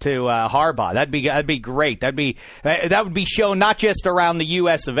to Harbaugh. That'd be great. That would be shown not just around the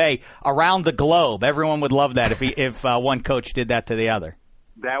U.S. of A., around the globe. Everyone would love that if one coach did that to the other.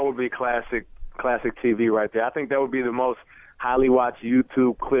 That would be classic TV right there. I think that would be the most highly watched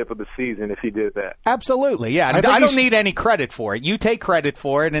YouTube clip of the season if he did that. Absolutely, yeah. I don't need any credit for it. You take credit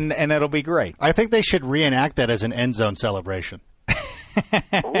for it, and it'll be great. I think they should reenact that as an end zone celebration.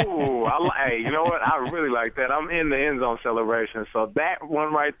 Ooh, hey, you know what? I really like that. I'm in the end zone celebration. So that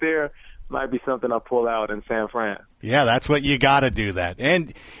one right there might be something I pull out in San Fran. Yeah, that's what you got to do that.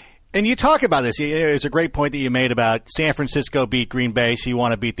 And you talk about this. It's a great point that you made about San Francisco beat Green Bay, so you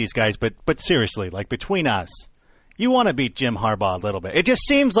want to beat these guys. But seriously, like between us, you want to beat Jim Harbaugh a little bit. It just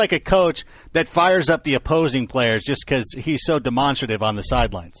seems like a coach that fires up the opposing players just because he's so demonstrative on the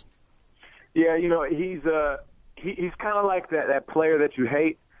sidelines. Yeah, he's kind of like that player that you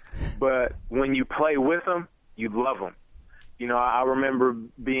hate, but when you play with him, you love him. I remember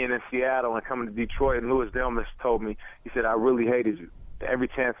being in Seattle and coming to Detroit, and Louis Delmas told me, he said, I really hated you. Every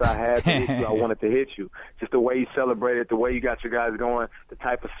chance I had to hit you, I wanted to hit you. Just the way you celebrated, the way you got your guys going, the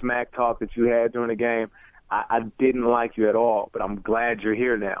type of smack talk that you had during the game. I didn't like you at all, but I'm glad you're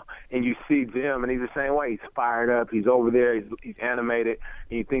here now. And you see Jim, and he's the same way. He's fired up. He's over there. He's animated.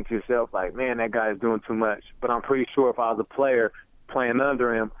 And you think to yourself, like, man, that guy's doing too much. But I'm pretty sure if I was a player playing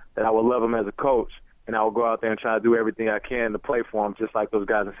under him, that I would love him as a coach. And I will go out there and try to do everything I can to play for him, just like those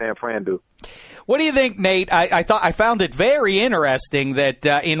guys in San Fran do. What do you think, Nate? I found it very interesting that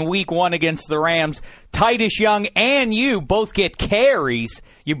in Week 1 against the Rams, Titus Young and you both get carries.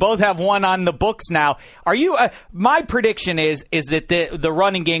 You both have one on the books now. Are you? My prediction is that the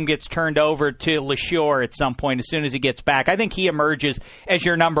running game gets turned over to LeSure at some point as soon as he gets back. I think he emerges as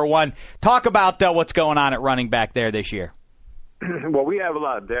your number one. Talk about what's going on at running back there this year. Well, we have a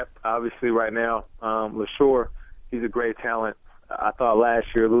lot of depth, obviously, right now. LeSure, he's a great talent. I thought last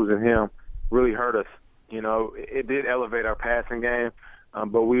year losing him really hurt us. It did elevate our passing game,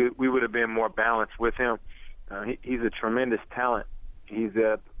 but we would have been more balanced with him. He's a tremendous talent. He's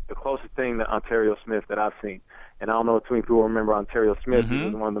the closest thing to Ontario Smith that I've seen. And I don't know too many people remember Ontario Smith. He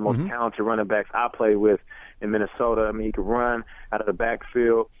was one of the most talented running backs I played with in Minnesota. I mean, he could run out of the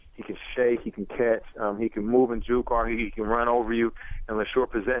backfield. He can shake, he can catch, he can move and juke, or he can run over you. And LeSure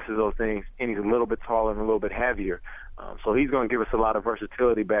possesses those things, and he's a little bit taller and a little bit heavier. So he's going to give us a lot of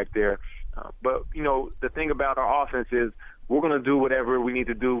versatility back there. But, the thing about our offense is we're going to do whatever we need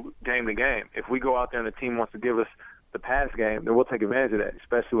to do game to game. If we go out there and the team wants to give us the pass game, then we'll take advantage of that,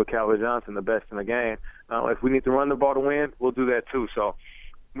 especially with Calvin Johnson, the best in the game. If we need to run the ball to win, we'll do that too. So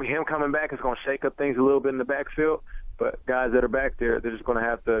him coming back is going to shake up things a little bit in the backfield. But guys that are back there, they're just going to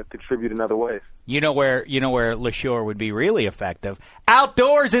have to contribute in other ways. You know where LeSure would be really effective?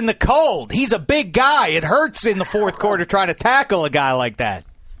 Outdoors in the cold. He's a big guy. It hurts in the fourth quarter trying to tackle a guy like that.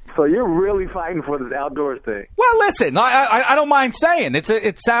 So you're really fighting for this outdoors thing? Well, listen, I don't mind saying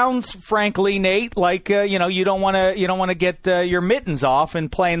it sounds, frankly, Nate, like you don't want to get your mittens off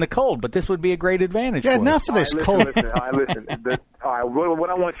and play in the cold, but this would be a great advantage. Yeah, for enough of this cold. Listen. All right, what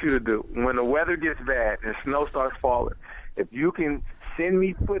I want you to do when the weather gets bad and snow starts falling, if you can send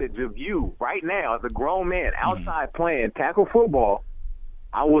me footage of you right now as a grown man outside playing tackle football,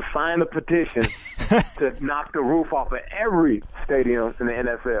 I will sign a petition to knock the roof off of every stadium in the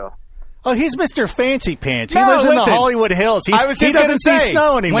NFL. Oh, he's Mr. Fancy Pants. He lives in the Hollywood Hills. He doesn't see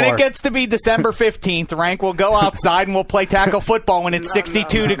snow anymore. When it gets to be December 15th, Rank will go outside and we'll play tackle football when it's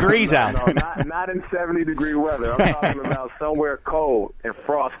 62 degrees out. No, not in 70-degree weather. I'm talking about somewhere cold and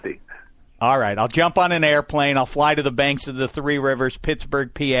frosty. All right, I'll jump on an airplane. I'll fly to the banks of the Three Rivers,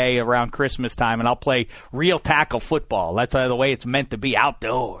 Pittsburgh, PA, around Christmas time, and I'll play real tackle football. That's the way it's meant to be,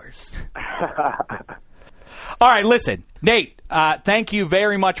 outdoors. All right, listen, Nate, thank you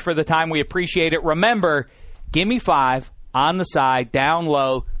very much for the time. We appreciate it. Remember, give me 5, on the side, down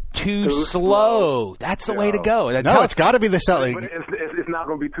low, too slow. That's the way to go. It's got to be the selling. It's not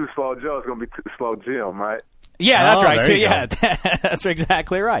going to be too slow, Joe. It's going to be too slow, Jim, right? Yeah, that's right, too. Yeah, that's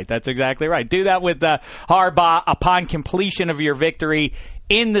exactly right. That's exactly right. Do that with Harbaugh upon completion of your victory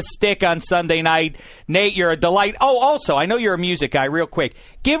in the stick on Sunday night. Nate, you're a delight. Oh, also, I know you're a music guy. Real quick,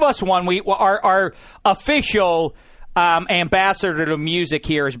 give us one. Our official ambassador to music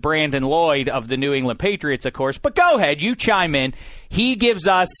here is Brandon Lloyd of the New England Patriots, of course. But go ahead, you chime in. He gives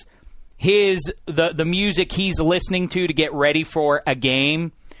us the music he's listening to get ready for a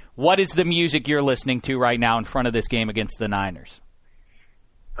game. What is the music you're listening to right now in front of this game against the Niners?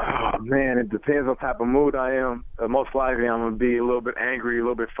 Oh, man, it depends on type of mood I am. Most likely I'm going to be a little bit angry, a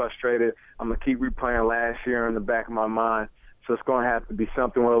little bit frustrated. I'm going to keep replaying last year in the back of my mind. So it's going to have to be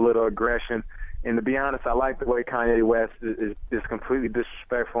something with a little aggression. And to be honest, I like the way Kanye West is completely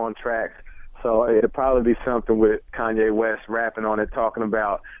disrespectful on tracks. So it'll probably be something with Kanye West rapping on it, talking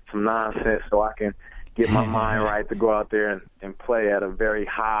about some nonsense so I can get my mind right to go out there and play at a very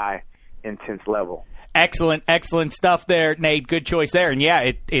high intense level. Excellent stuff there, Nate. Good choice there. And,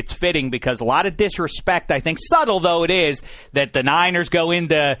 yeah, it's fitting because a lot of disrespect, I think, subtle though it is, that the Niners go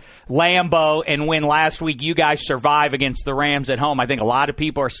into Lambeau and win last week. You guys survive against the Rams at home. I think a lot of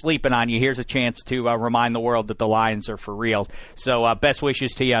people are sleeping on you. Here's a chance to remind the world that the Lions are for real. So best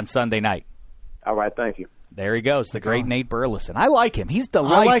wishes to you on Sunday night. All right, thank you. There he goes, the great Nate Burleson. I like him. He's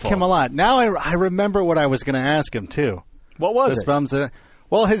delightful. I like him a lot. Now I remember what I was going to ask him, too. What was it?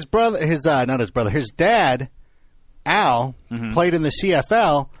 Well, his dad, Al, played in the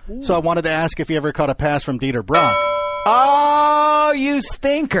CFL, so I wanted to ask if he ever caught a pass from Dieter Brock. Oh, you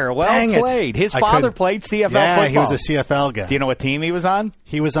stinker. Well played. His father played CFL football. Yeah, he was a CFL guy. Do you know what team he was on?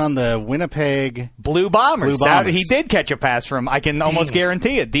 He was on the Winnipeg Blue Bombers. He did catch a pass from, I can almost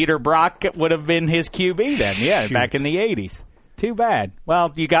guarantee it. Dieter Brock would have been his QB then, back in the 80s. Too bad.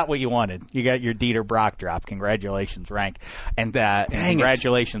 Well, you got what you wanted. You got your Dieter Brock drop. Congratulations, Rank. And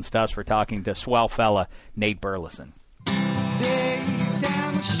congratulations to us for talking to swell fella Nate Burleson.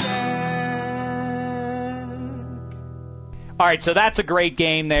 All right, so that's a great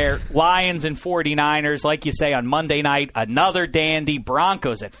game there. Lions and 49ers, like you say, on Monday night, another dandy.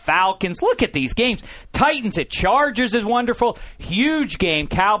 Broncos at Falcons. Look at these games. Titans at Chargers is wonderful. Huge game.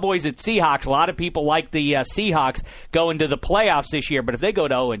 Cowboys at Seahawks. A lot of people like the Seahawks going to the playoffs this year, but if they go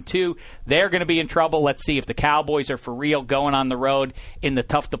to 0-2, they're going to be in trouble. Let's see if the Cowboys are for real going on the road in the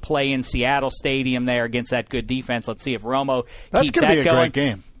tough-to-play-in Seattle Stadium there against that good defense. Let's see if Romo keeps that going. That's going to be a great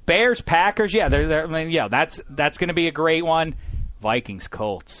game. Bears, Packers, that's going to be a great one. Vikings,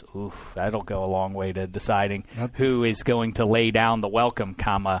 Colts, that'll go a long way to deciding who is going to lay down the welcome,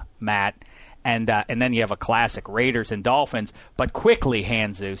 Matt. And then you have a classic, Raiders and Dolphins. But quickly,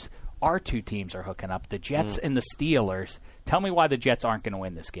 Hanzus, our two teams are hooking up, the Jets and the Steelers. Tell me why the Jets aren't going to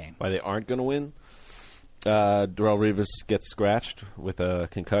win this game. Why they aren't going to win? Darrelle Revis gets scratched with a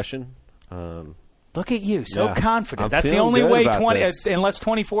concussion. Look at you, so confident. That's the only way, unless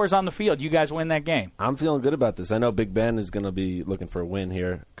 24 is on the field, you guys win that game. I'm feeling good about this. I know Big Ben is going to be looking for a win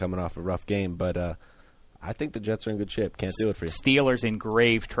here, coming off a rough game, but I think the Jets are in good shape. Can't do it for you. Steelers in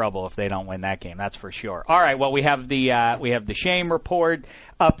grave trouble if they don't win that game. That's for sure. All right. Well, we have the shame report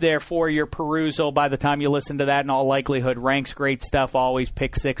up there for your perusal. By the time you listen to that, in all likelihood, Rank's great stuff. Always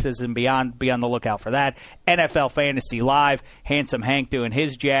pick sixes and beyond. Be on the lookout for that. NFL Fantasy Live. Handsome Hank doing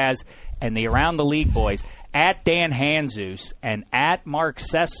his jazz. And the Around the League boys, at Dan Hanzus and at Mark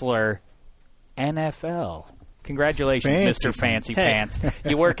Sessler, NFL. Congratulations, Mr. Fancy Pants.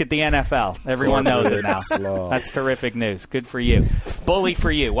 You work at the NFL. Everyone knows it now. That's terrific news. Good for you. Bully for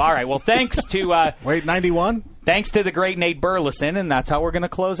you. All right, well, thanks to... Wait, 91? Thanks to the great Nate Burleson, and that's how we're going to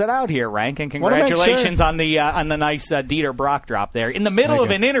close it out here, Rank. And congratulations on the nice Dieter Brock drop there. In the middle of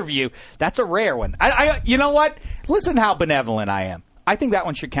an interview, that's a rare one. You know what? Listen how benevolent I am. I think that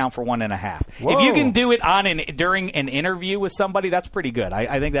one should count for 1.5. Whoa. If you can do it during an interview with somebody, that's pretty good.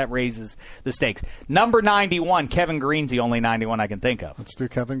 I think that raises the stakes. Number 91, Kevin Green's the only 91 I can think of. Let's do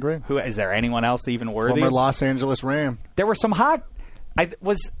Kevin Green. Is there anyone else even worthy? Former Los Angeles Ram. There were some hot...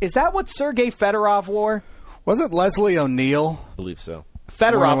 Is that what Sergei Fedorov wore? Was it Leslie O'Neal? I believe so.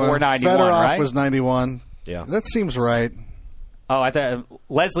 Fedorov wore 91, Fedorov right? was 91. Yeah. That seems right. Oh, I thought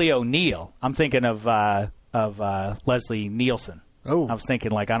Leslie O'Neal. I'm thinking of Leslie Nielsen. Oh, I was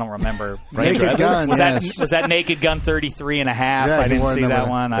thinking, I don't remember. Naked Gun, was that Naked Gun 33.5? Yeah, I didn't see that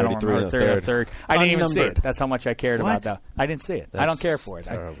one. I don't remember. Third. I didn't even see it. That's how much I cared about that. I didn't see it. I don't care for it.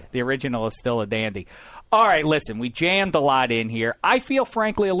 The original is still a dandy. All right, listen, we jammed a lot in here. I feel,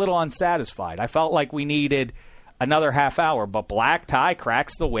 frankly, a little unsatisfied. I felt like we needed another half hour, but Black Tie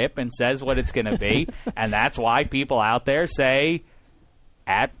cracks the whip and says what it's going to be, and that's why people out there say...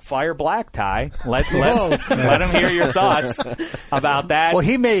 At Fire Black Tie. Let him hear your thoughts about that. Well,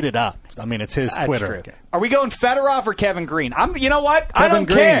 he made it up. I mean, it's his Twitter. True. Are we going Fedorov or Kevin Green? You know what? I don't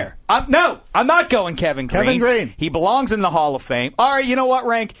care. I'm not going Kevin Green. Kevin Green. He belongs in the Hall of Fame. All right, you know what,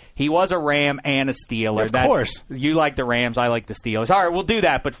 Rank? He was a Ram and a Steeler. Of course. You like the Rams. I like the Steelers. All right, we'll do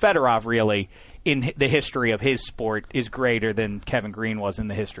that. But Fedorov really... in the history of his sport is greater than Kevin Green was in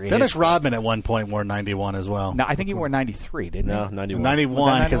the history of Dennis his Rodman at one point wore 91 as well. No, I think he wore 93, didn't he? No, 91.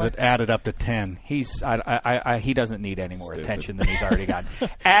 91 because it added up to 10. He doesn't need any more attention than he's already gotten.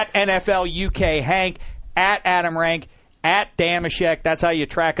 At NFL UK Hank, at Adam Rank, at Damashek. That's how you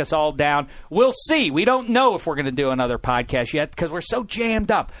track us all down. We'll see. We don't know if we're going to do another podcast yet because we're so jammed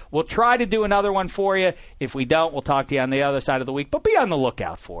up. We'll try to do another one for you. If we don't, we'll talk to you on the other side of the week. But be on the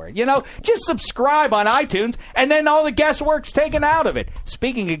lookout for it. Just subscribe on iTunes, and then all the guesswork's taken out of it.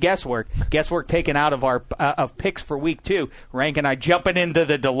 Speaking of guesswork taken out of our of picks for week 2. Rank and I jumping into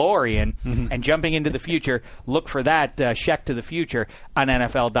the DeLorean and jumping into the future. Look for that Sheck to the Future on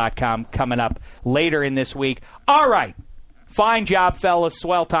NFL.com coming up later in this week. All right. Fine job, fellas.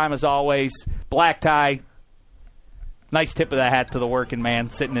 Swell time as always. Black tie. Nice tip of the hat to the working man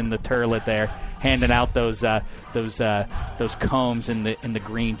sitting in the turlet there, handing out those combs in the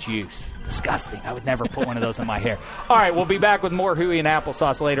green juice. Disgusting. I would never put one of those in my hair. All right, we'll be back with more hooey and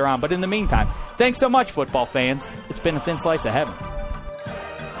applesauce later on. But in the meantime, thanks so much, football fans. It's been a thin slice of heaven.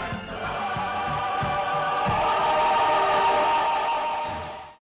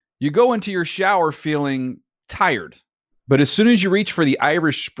 You go into your shower feeling tired, but as soon as you reach for the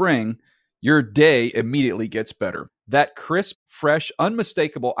Irish Spring, your day immediately gets better. That crisp, fresh,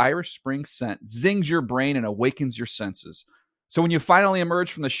 unmistakable Irish Spring scent zings your brain and awakens your senses. So when you finally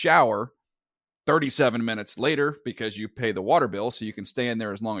emerge from the shower, 37 minutes later, because you pay the water bill so you can stay in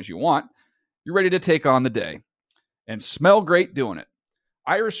there as long as you want, you're ready to take on the day. And smell great doing it.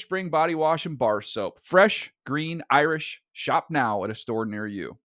 Irish Spring Body Wash and Bar Soap. Fresh, green, Irish. Shop now at a store near you.